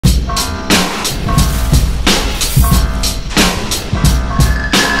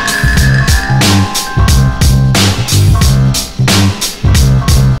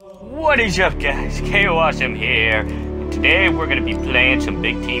What is up, guys? KOAwesome here. Today we're gonna be playing some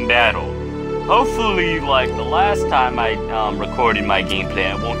big team battle. Hopefully, like the last time I recorded my gameplay,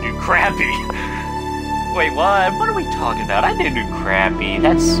 I won't do crappy. Wait, what? What are we talking about? I didn't do crappy.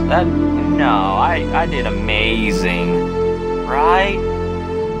 No, I did amazing. Right?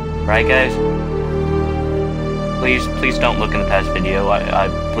 Right, guys? Please don't look in the past video.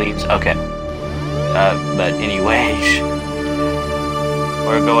 Please. Okay. But anyways,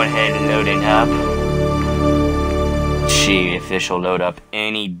 we're going ahead and loading up. Gee, official load up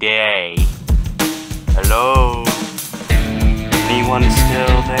any day. Hello? Anyone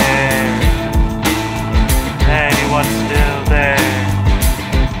still there? Anyone still there?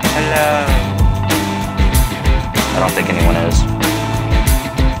 Hello? I don't think anyone is.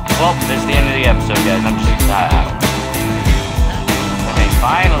 Well, it's the end of the episode, guys. I'm just out. Okay,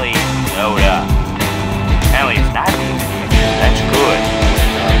 finally, load up. Apparently it's not even. That's good.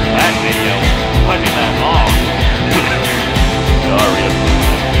 That video wasn't that long. Sorry,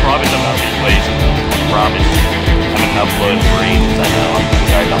 I promise I'm not being lazy. Promise. I haven't uploaded for ages, I know. I'm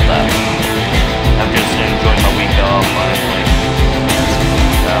sorry about that. I'm just enjoying my week off, finally.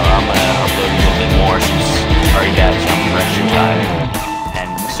 So I'm gonna upload a little bit more since I already got some extra time.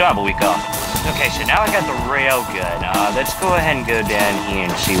 And we still have a week off. Okay, so now I got the railgun. Let's go ahead and go down here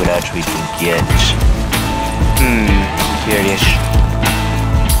and see what else we can get. Curious.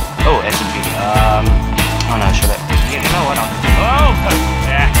 Oh, S&P. Oh no, should I? You know what? Oh,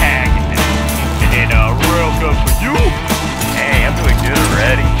 and real good for you. Hey, I'm doing good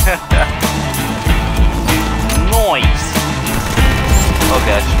already. Noise. Oh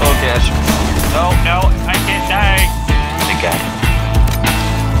gosh, oh gosh. No, I can't die. I got it.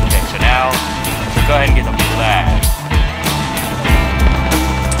 Okay, so now let's go ahead and get the flag.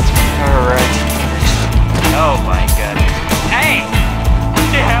 Alright. Oh my goodness. Hey! What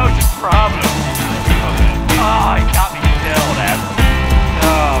the hell is your problem? Okay. Oh, he got me killed, asshole.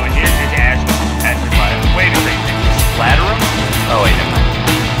 Oh, and here's his ass. Wait a second. Splatter him? Oh, wait, never mind.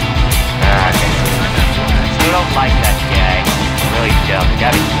 Okay. Still don't like that guy. Really dumb.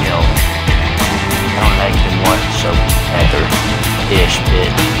 Got me killed. I don't like him whatsoever. Ish,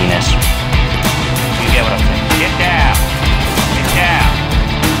 bit, penis. You get what I'm saying? Get down. Get down.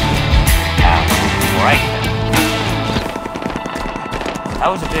 Ow. Right. That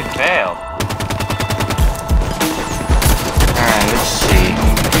was a big fail. Alright, let's see.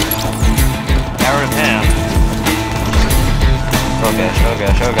 Got rid of him. Oh gosh. I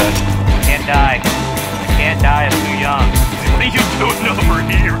can't die. I'm too young. What are you doing over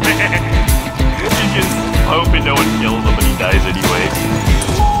here, man? You're just hoping no one kills him, but he dies anyway.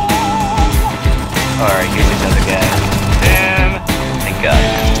 Alright, here's another guy. Damn. Thank God.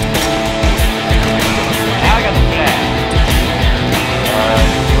 Now I got the flag.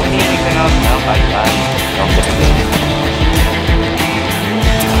 Do we need anything else? No, I don't think I do.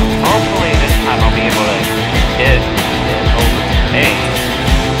 Hopefully this time I'll be able to get over the base.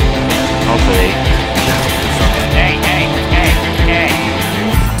 Hopefully. Hey.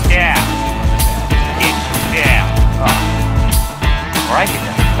 Yeah. Oh. Alright,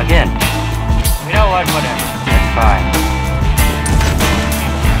 again. You know what? Whatever. That's fine.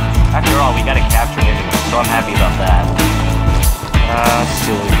 After all, we gotta capture it anyway, so I'm happy about that. Let's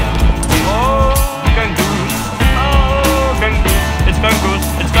see what we got. Oh, gun goose. It's gun goose.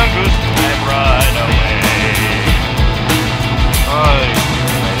 I'm right away. Oh,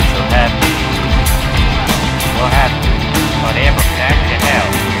 I'm so happy. Whatever, back to hell.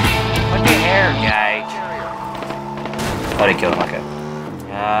 What the hell, guys? Oh, they killed him, okay.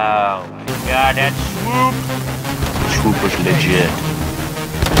 Oh my god, that swoop! Swoop was legit.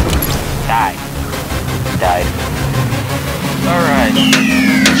 Died. Alright.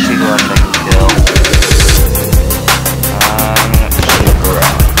 Let's see who else I can kill. Sneak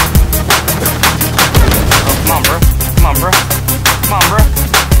around. Oh, come on, bro.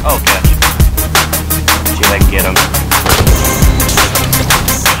 Okay. See if I can get him.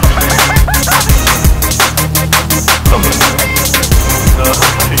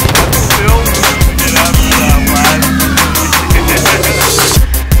 Still get out of that last.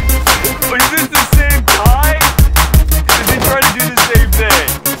 Is this the same guy? Is he trying to do the same thing?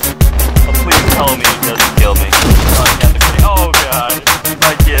 Oh, please tell me he doesn't kill me. Oh god,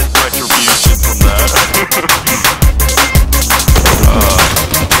 I get retribution from that.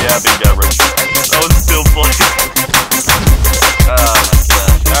 Yeah, big guy retribution. That was still funny. Oh my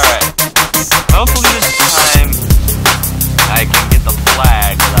gosh. Alright. Hopefully this time I can get the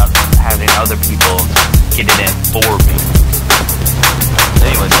flag without having other people get it in for me.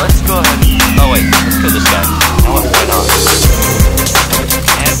 Anyways, let's go ahead and... Oh wait, let's kill this guy. You know what? Why not?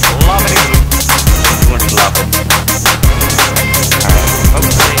 And plummeting dropping. Alright,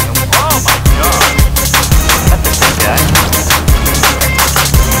 hopefully. Oh my god! That's a good guy.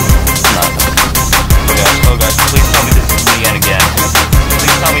 Oh gosh, please tell me this is the end again.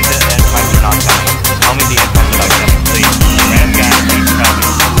 Please tell me the end times are not coming. Tell me the end times are not coming, please. Random guy, please tell me.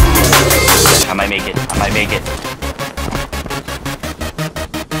 I might make it. I might make it.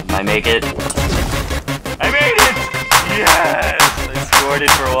 I make it. I made it! Yes! I scored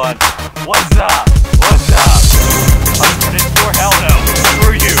it for one. What's up? What's up? I'm gonna score. Hell no.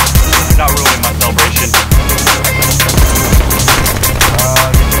 Screw you. You're not ruining my celebration.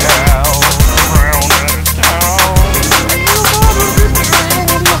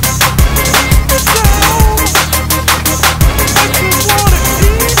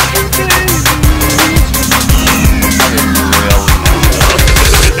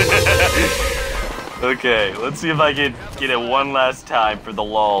 Okay, let's see if I can get it one last time for the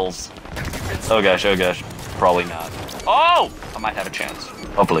lulz. Oh gosh, probably not. Oh! I might have a chance.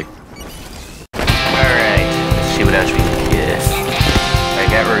 Hopefully. Alright, let's see what else we can get. I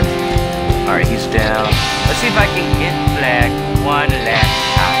got room. Alright, he's down. Let's see if I can get flag one last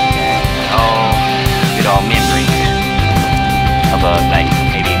time. Oh, good old memories of like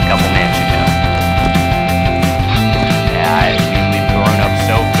maybe a couple minutes ago. Yeah, we've grown up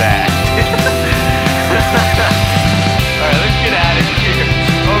so fast. Alright, let's get out of here.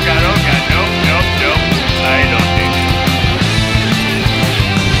 Oh god, nope. I don't think so.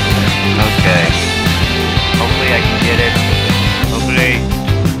 Okay. Hopefully I can get it. Hopefully.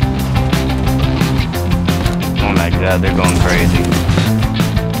 Oh my god, they're going crazy.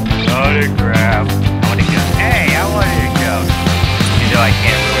 Autograph. I wanna go. Hey, I wanted to go. You know I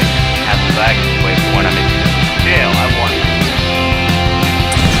can't really have the flag wait for when I'm in jail. I want it.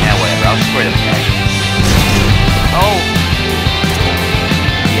 Yeah, whatever. I'll square the cash. Oh!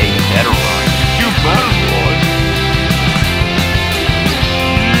 Yeah, you better run. You better run!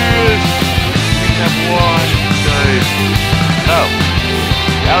 Yes! We have won! Nice. Oh.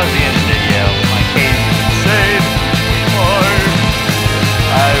 That was the end of the video. My case has been saved.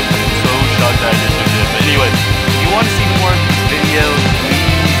 I'm so shocked I just did this. But anyway, if you want to see more of these videos, please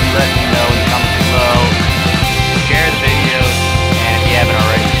let me know in the comments below. Share the videos, and if you haven't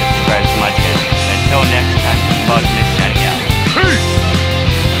already, subscribe to my channel. Until next time, Bug is signing out. Peace!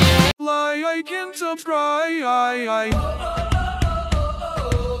 Like and subscribe.